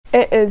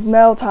It is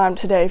mail time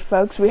today,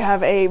 folks. We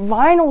have a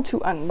vinyl to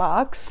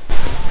unbox.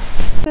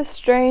 This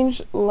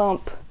strange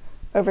lump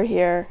over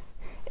here,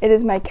 it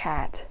is my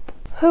cat,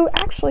 who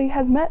actually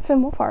has met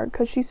Finn Wolfhard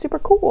because she's super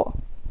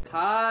cool.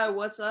 Hi,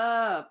 what's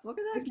up? Look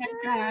at that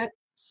cat.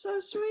 So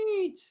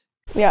sweet.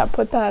 Yeah,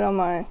 put that on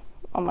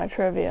my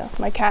trivia.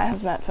 My cat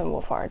has met Finn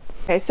Wolfhard.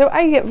 Okay, so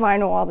I get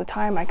vinyl all the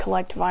time. I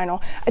collect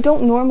vinyl. I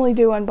don't normally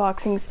do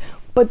unboxings,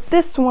 but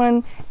this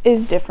one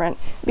is different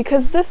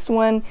because this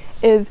one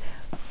is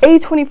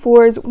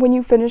A24's When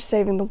You Finish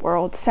Saving the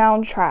World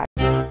soundtrack.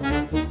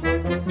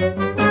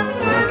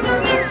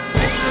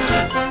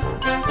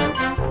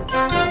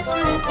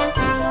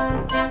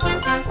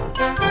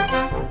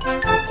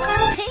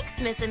 Thanks,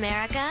 Miss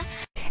America.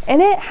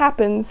 And it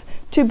happens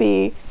to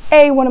be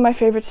one of my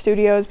favorite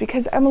studios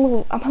because I'm a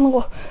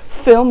little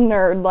film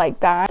nerd like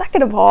that.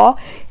 Second of all,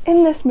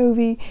 in this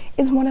movie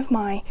is one of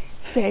my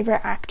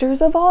favorite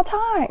actors of all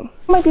time.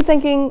 You might be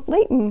thinking,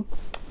 Leighton,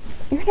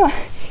 you're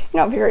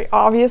not very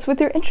obvious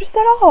with your interest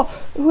at all.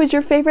 Who is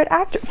your favorite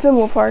actor? Finn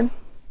Wolfhard.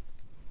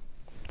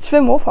 It's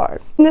Finn Wolfhard.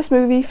 In this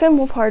movie, Finn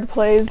Wolfhard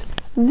plays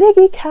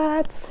Ziggy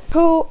Katz,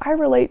 who I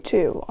relate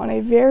to on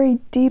a very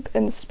deep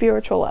and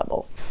spiritual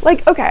level.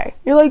 Like, okay,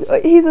 you're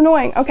like, he's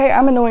annoying. Okay,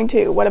 I'm annoying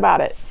too. What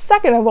about it?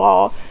 Second of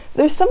all,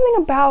 there's something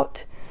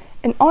about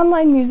an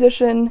online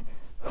musician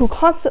who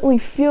constantly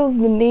feels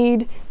the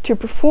need to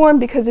perform,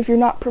 because if you're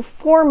not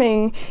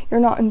performing, you're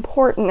not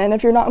important. And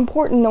if you're not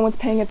important, no one's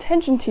paying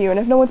attention to you. And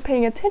if no one's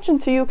paying attention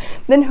to you,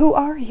 then who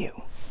are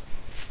you?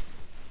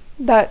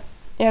 That,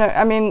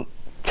 I mean,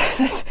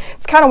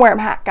 it's kind of where I'm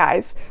at,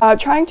 guys. My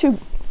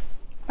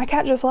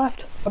cat just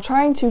left. I'm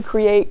trying to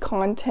create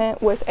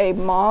content with a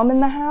mom in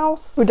the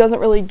house who doesn't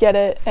really get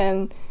it,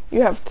 and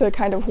you have to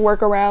kind of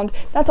work around.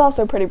 That's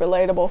also pretty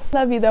relatable.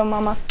 Love you though,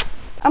 mama.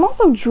 I'm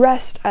also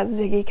dressed as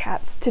Ziggy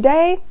Katz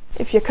today.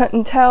 If you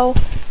couldn't tell,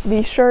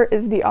 the shirt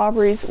is the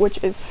Aubrey's,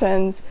 which is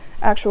Finn's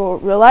actual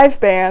real life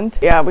band.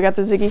 Yeah, we got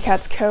the Ziggy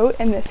Katz coat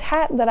and this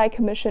hat that I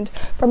commissioned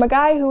from a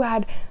guy who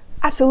had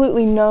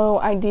absolutely no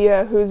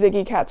idea who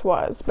Ziggy Katz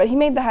was, but he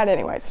made the hat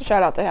anyway, so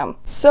shout out to him.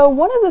 So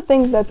one of the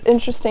things that's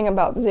interesting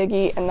about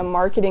Ziggy and the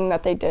marketing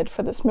that they did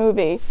for this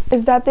movie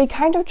is that they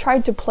kind of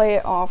tried to play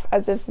it off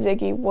as if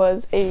Ziggy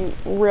was a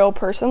real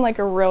person, like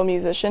a real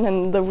musician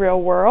in the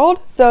real world.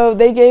 So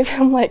they gave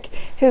him like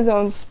his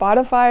own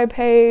Spotify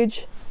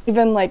page.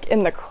 Even like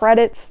in the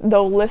credits,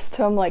 they'll list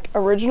him like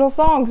original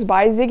songs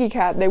by Ziggy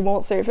Katz. They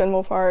won't say Finn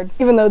Wolfhard,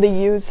 even though they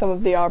use some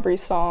of the Aubrey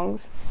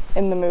songs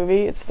in the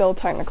movie. It's still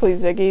technically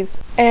Ziggy's.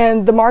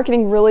 And the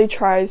marketing really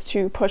tries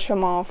to push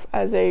him off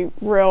as a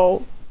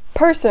real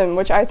person,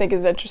 which I think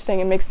is interesting.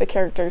 It makes the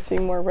character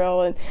seem more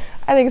real, and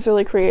I think it's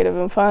really creative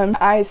and fun.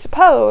 I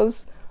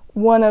suppose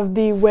one of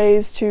the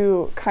ways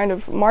to kind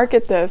of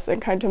market this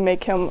and kind of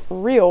make him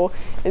real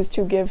is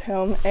to give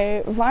him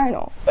a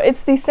vinyl.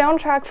 It's the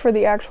soundtrack for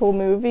the actual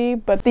movie,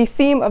 but the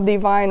theme of the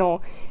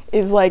vinyl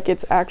is like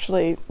it's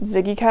actually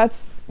Ziggy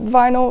Katz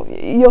vinyl.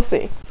 You'll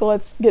see. So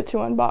let's get to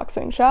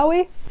unboxing, shall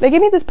we? They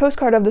gave me this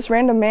postcard of this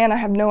random man. I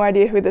have no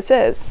idea who this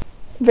is.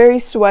 Very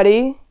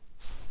sweaty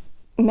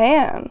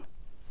man.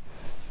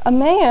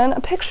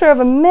 A picture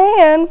of a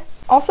man.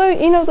 Also,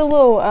 you know the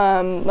little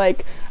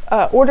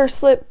order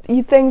slip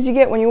things you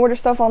get when you order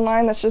stuff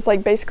online that's just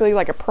like basically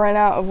like a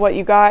printout of what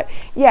you got?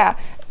 Yeah.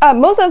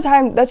 Most of the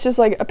time, that's just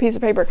like a piece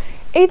of paper.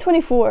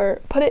 A24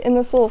 put it in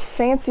this little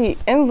fancy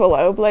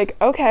envelope. Like,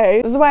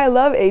 okay, this is why I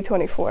love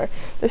A24.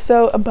 They're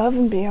so above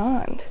and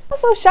beyond.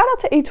 Also, shout out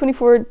to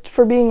A24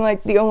 for being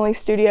like the only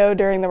studio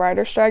during the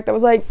writer's strike that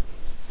was like,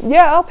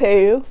 yeah, I'll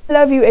pay you.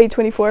 Love you,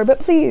 A24, but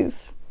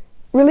please,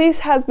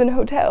 release Has Been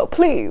Hotel,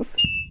 please.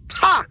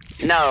 Ha!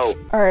 No.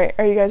 All right,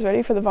 are you guys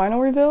ready for the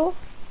vinyl reveal?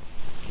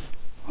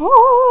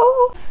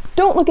 Oh!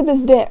 Don't look at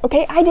this dent,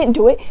 okay? I didn't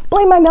do it.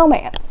 Blame my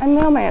mailman. My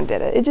mailman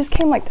did it. It just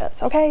came like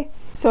this, okay?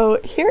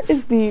 So here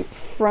is the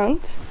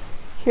front.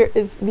 Here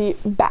is the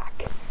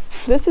back.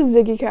 This is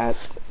Ziggy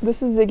Katz.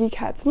 This is Ziggy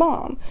Katz's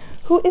mom,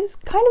 who is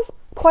kind of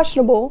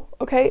questionable,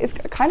 okay? It's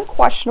kind of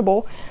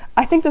questionable.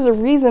 I think there's a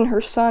reason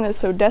her son is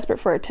so desperate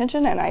for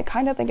attention, and I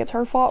kind of think it's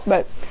her fault,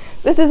 but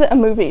this isn't a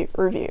movie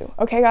review,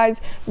 okay,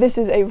 guys? This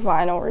is a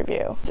vinyl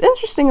review. What's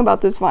interesting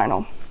about this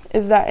vinyl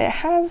is that it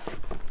has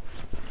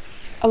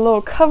a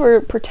little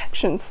cover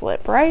protection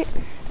slip, right?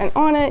 And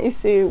on it, you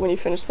see When You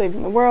Finish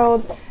Saving the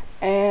World,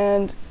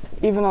 and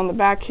even on the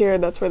back here,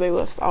 that's where they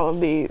list all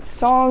of the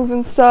songs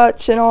and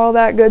such and all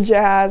that good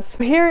jazz.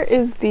 Here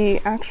is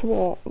the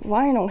actual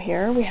vinyl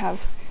here. We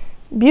have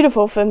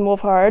beautiful Finn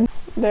Wolfhard.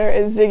 There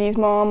is Ziggy's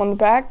mom on the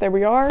back, there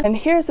we are. And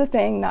here's the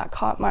thing that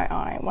caught my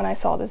eye when I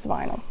saw this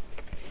vinyl.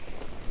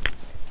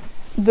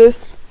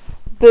 This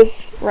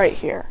right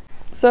here.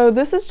 So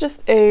this is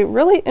just a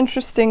really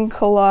interesting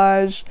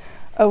collage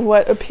of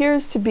what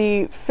appears to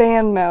be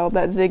fan mail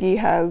that Ziggy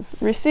has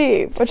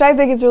received, which I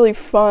think is really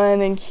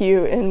fun and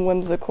cute and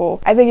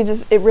whimsical. I think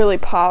it really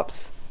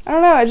pops. I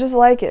don't know, I just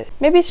like it.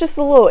 Maybe it's just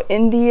a little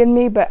indie in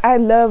me, but I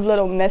love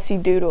little messy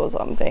doodles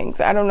on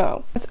things. I don't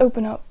know. Let's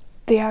open up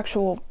the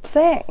actual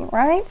thing,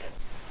 right?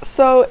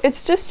 So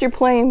it's just your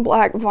plain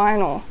black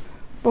vinyl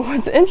But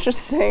what's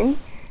interesting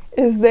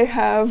is they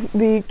have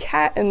the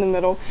cat in the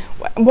middle.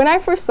 When I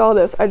first saw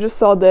this, I just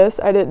saw this.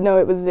 I didn't know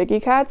it was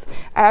Ziggy Katz.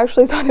 I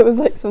actually thought it was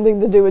like something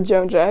to do with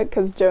Joan Jett,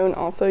 because Joan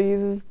also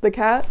uses the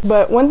cat.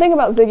 But one thing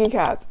about Ziggy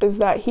Katz is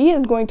that he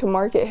is going to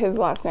market his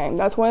last name.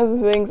 That's one of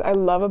the things I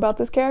love about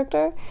this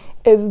character,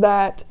 is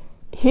that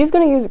he's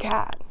going to use a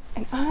cat.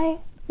 And I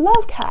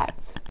love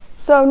cats.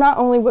 So not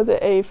only was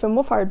it a Finn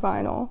Wolfhard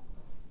vinyl,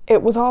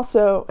 it was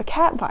also a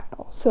cat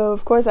vinyl, so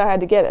of course I had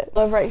to get it.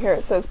 Love right here,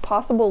 it says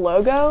possible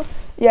logo.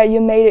 Yeah,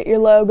 you made it your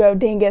logo,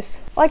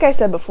 dingus. Like I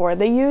said before,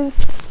 they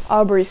used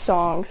Aubrey's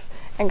songs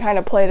and kind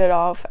of played it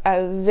off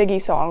as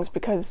Ziggy songs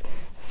because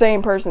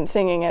same person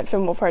singing it,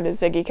 Finn Wolfhard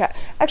is Ziggy Katz.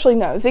 Actually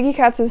no, Ziggy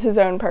Katz is his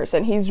own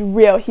person. He's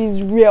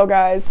real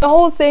guys. The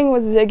whole thing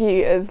with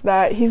Ziggy is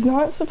that he's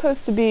not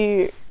supposed to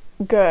be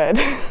good.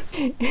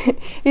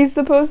 He's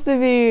supposed to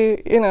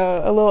be, you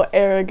know, a little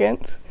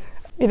arrogant.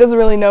 He doesn't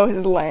really know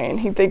his lane.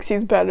 He thinks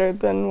he's better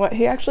than what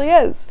he actually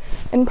is.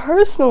 And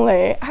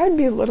personally, I'd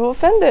be a little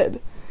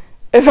offended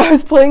if I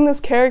was playing this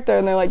character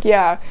and they're like,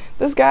 yeah,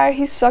 this guy,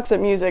 he sucks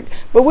at music,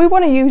 but we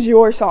want to use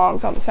your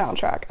songs on the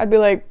soundtrack. I'd be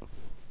like,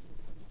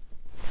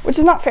 which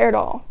is not fair at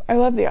all. I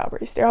love the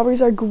Aubreys. The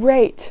Aubreys are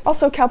great.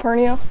 Also,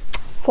 Calpurnia,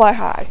 fly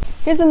high.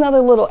 Here's another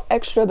little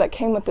extra that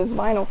came with this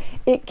vinyl.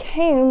 It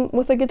came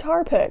with a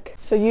guitar pick,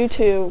 so you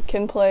too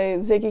can play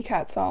Ziggy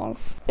Katz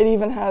songs. It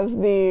even has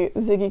the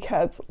Ziggy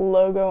Katz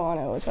logo on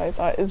it, which I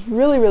thought is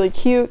really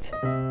cute.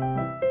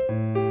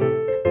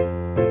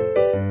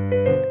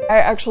 I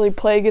actually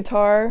play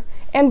guitar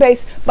and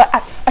bass, but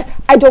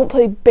I don't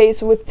play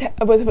bass with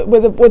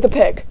a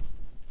pick.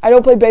 I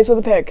don't play bass with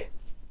a pick.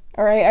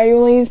 All right, I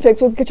only use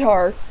picks with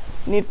guitar.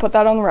 Need to put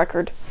that on the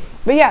record.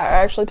 But yeah,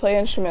 I actually play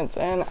instruments,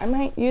 and I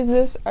might use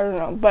this, I don't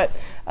know, but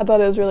I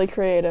thought it was really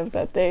creative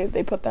that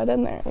they put that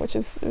in there, which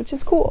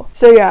is cool.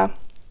 So yeah,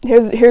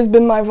 here's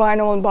been my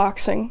vinyl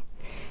unboxing.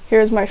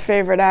 Here's my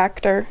favorite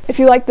actor. If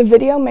you liked the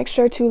video, make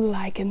sure to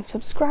like and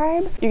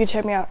subscribe. You can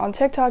check me out on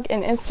TikTok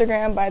and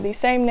Instagram by the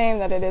same name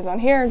that it is on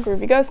here,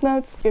 Groovy Ghost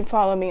Notes. You can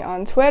follow me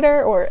on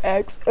Twitter or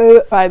X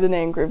by the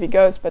name Groovy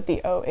Ghost, but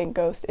the O in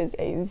Ghost is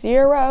a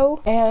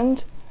 0.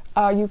 And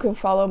you can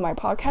follow my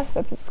podcast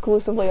that's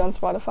exclusively on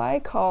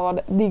Spotify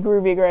called The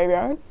Groovy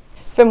Graveyard.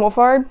 Finn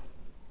Wolfhard,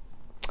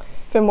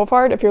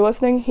 if you're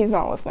listening, he's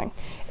not listening.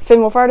 Finn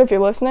Wolfhard, if you're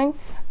listening,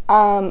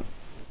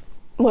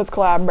 let's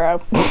collab,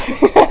 bro.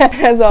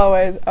 As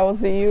always, I will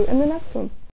see you in the next one.